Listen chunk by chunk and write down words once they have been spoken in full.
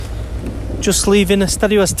Just leaving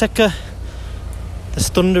Estadio Azteca. There's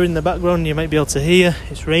thunder in the background, you might be able to hear.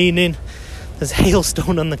 It's raining. There's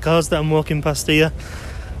hailstone on the cars that I'm walking past here.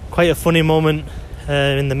 Quite a funny moment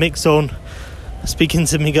in the mix zone, speaking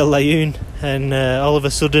to Miguel Layún, and all of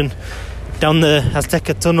a sudden down the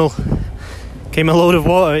Azteca tunnel came a load of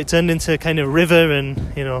water. It turned into a kind of river,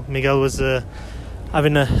 and Miguel was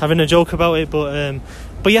having a joke about it.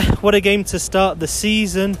 But yeah, what a game to start the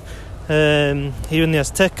season here in the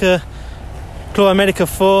Azteca. Club America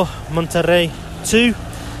 4, Monterrey 2.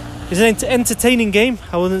 It's an entertaining game.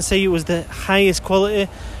 I wouldn't say it was the highest quality.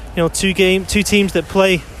 Two teams that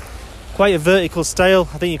play quite a vertical style.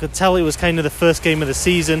 I think you could tell it was kind of the first game of the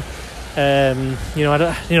season. They weren't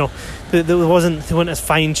as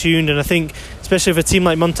fine tuned, and I think especially for a team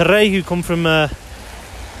like Monterrey who come from the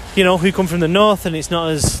north, and there's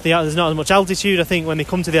not as much altitude. I think when they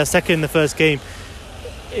come to the Azteca in the first game,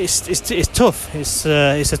 it's tough. It's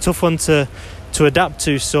a tough one to adapt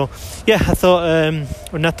to. So yeah, I thought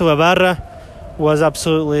Renato Ibarra was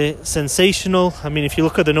absolutely sensational. I mean, if you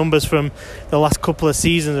look at the numbers from the last couple of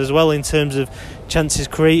seasons as well, in terms of chances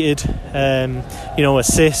created,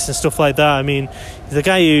 assists and stuff like that. I mean, he's a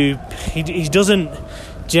guy who he doesn't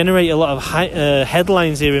generate a lot of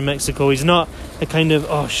headlines here in Mexico. He's not a kind of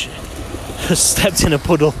stepped in a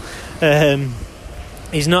puddle.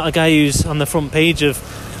 He's not a guy who's on the front page of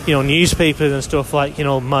newspapers and stuff like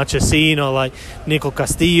Marchesín or like Nico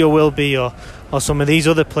Castillo will be, or some of these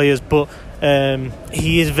other players, but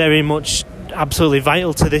he is very much absolutely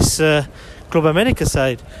vital to this Club America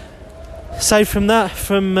side. Aside from that,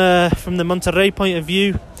 from the Monterrey point of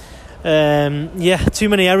view, too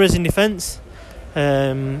many errors in defence.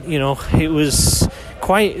 It was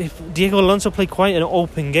Diego Alonso played quite an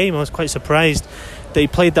open game. I was quite surprised that he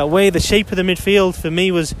played that way. The shape of the midfield for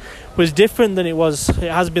me was different than it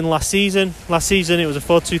has been last season. Last season it was a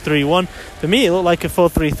 4-2-3-1. For me it looked like a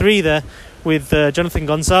 4-3-3 there, with Jonathan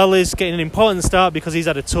Gonzalez getting an important start because he's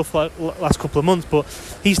had a tough last couple of months, but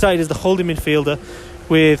he started as the holding midfielder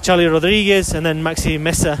with Charlie Rodriguez and then Maxi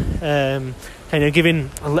Mesa kind of giving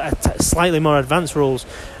slightly more advanced roles.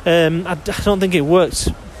 I don't think it worked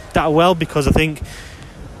that well, because I think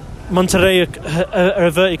Monterrey are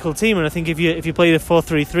a vertical team, and I think if you play the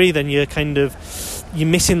 4-3-3, then you're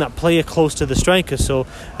missing that player close to the striker. So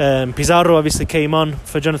Pizarro obviously came on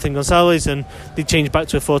for Jonathan Gonzalez, and they changed back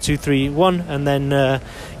to a 4-2-3-1, and then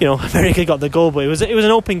America got the goal, but it was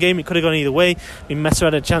an open game. It could have gone either way. I mean, Mesa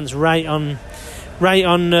had a chance right at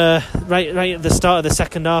the start of the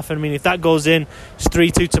second half. I mean, if that goes in, it's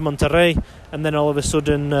 3-2 to Monterrey, and then all of a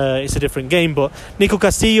sudden it's a different game. But Nico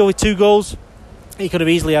Castillo with 2 goals. He could have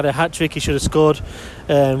easily had a hat-trick. He should have scored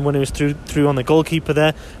when he was through on the goalkeeper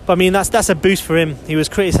there. But I mean, that's a boost for him. He was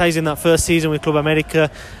criticising that first season with Club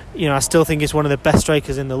America. I still think he's one of the best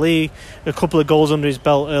strikers in the league. A couple of goals under his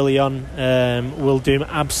belt early on will do him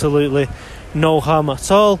absolutely no harm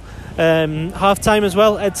at all. Half-time as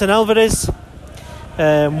well, Edson Alvarez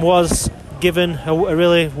was given a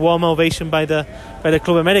really warm ovation by the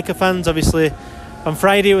Club America fans. Obviously, on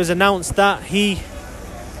Friday it was announced that he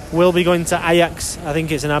will be going to Ajax. I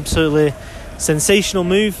think it's an absolutely sensational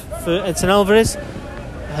move for Edson Alvarez.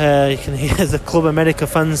 You can hear the Club America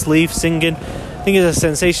fans leave singing. I think it's a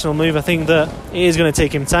sensational move. I think that it is going to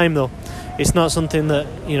take him time, though. It's not something that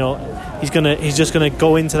he's just going to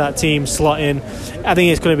go into that team, slot in. I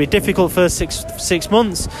think it's going to be difficult for six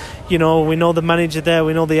months. We know the manager there.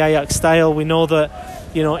 We know the Ajax style. We know that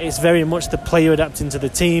it's very much the player adapting to the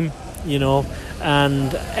team.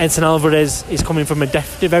 And Edson Alvarez is coming from a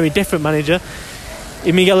very different manager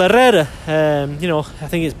in Miguel Herrera. I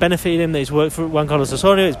think it's benefited him that he's worked for Juan Carlos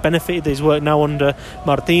Osorio. It's benefited that he's worked now under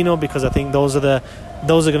Martino, because I think those are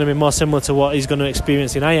going to be more similar to what he's going to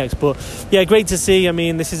experience in Ajax. But yeah, great to see. I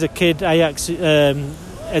mean, this is a kid, Ajax,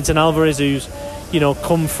 Edson Alvarez, who's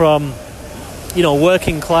come from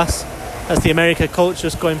working class. That's the America coach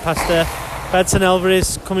just going past there. Edson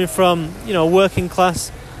Alvarez coming from working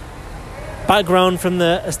class background from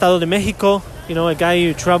the Estado de Mexico, a guy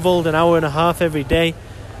who travelled an hour and a half every day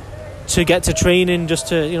to get to training just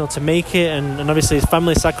to make it, and obviously his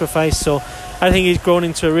family sacrifice. So I think he's grown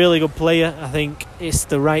into a really good player. I think it's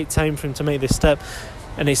the right time for him to make this step,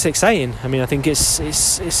 and it's exciting. I mean, I think it's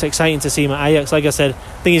exciting to see him at Ajax. Like I said,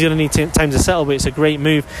 I think he's going to need time to settle, but it's a great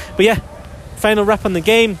move. But yeah, final wrap on the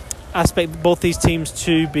game. I expect both these teams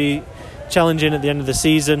to be challenging at the end of the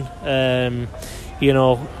season. You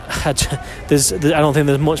know, I don't think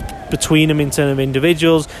there's much between them in terms of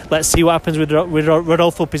individuals. Let's see what happens with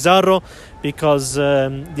Rodolfo Pizarro, because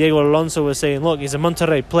Diego Alonso was saying, look, he's a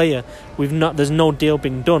Monterrey player. There's no deal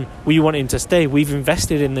been done. We want him to stay. We've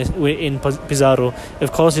invested in Pizarro.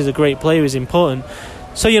 Of course, he's a great player. He's important.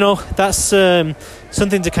 So, you know, that's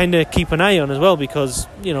something to kind of keep an eye on as well, because,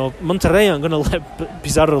 you know, Monterrey aren't going to let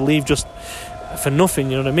Pizarro leave just for nothing,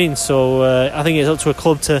 you know what I mean? So I think it's up to a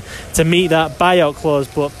club to meet that buyout clause.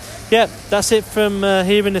 But yeah, that's it from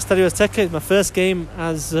here in the Estadio Azteca. It's my first game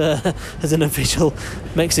as an official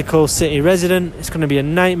Mexico City resident. It's going to be a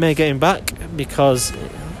nightmare getting back because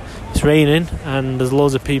it's raining and there's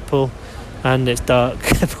loads of people and it's dark.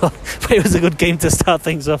 But it was a good game to start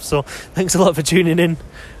things off, so thanks a lot for tuning in.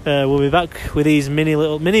 We'll be back with these mini.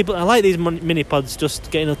 I like these mini pods, just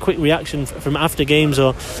getting a quick reaction from after games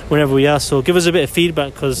or whenever we are. So give us a bit of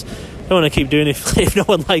feedback, because I don't want to keep doing it if no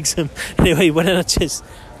one likes them. Anyway, buenas noches.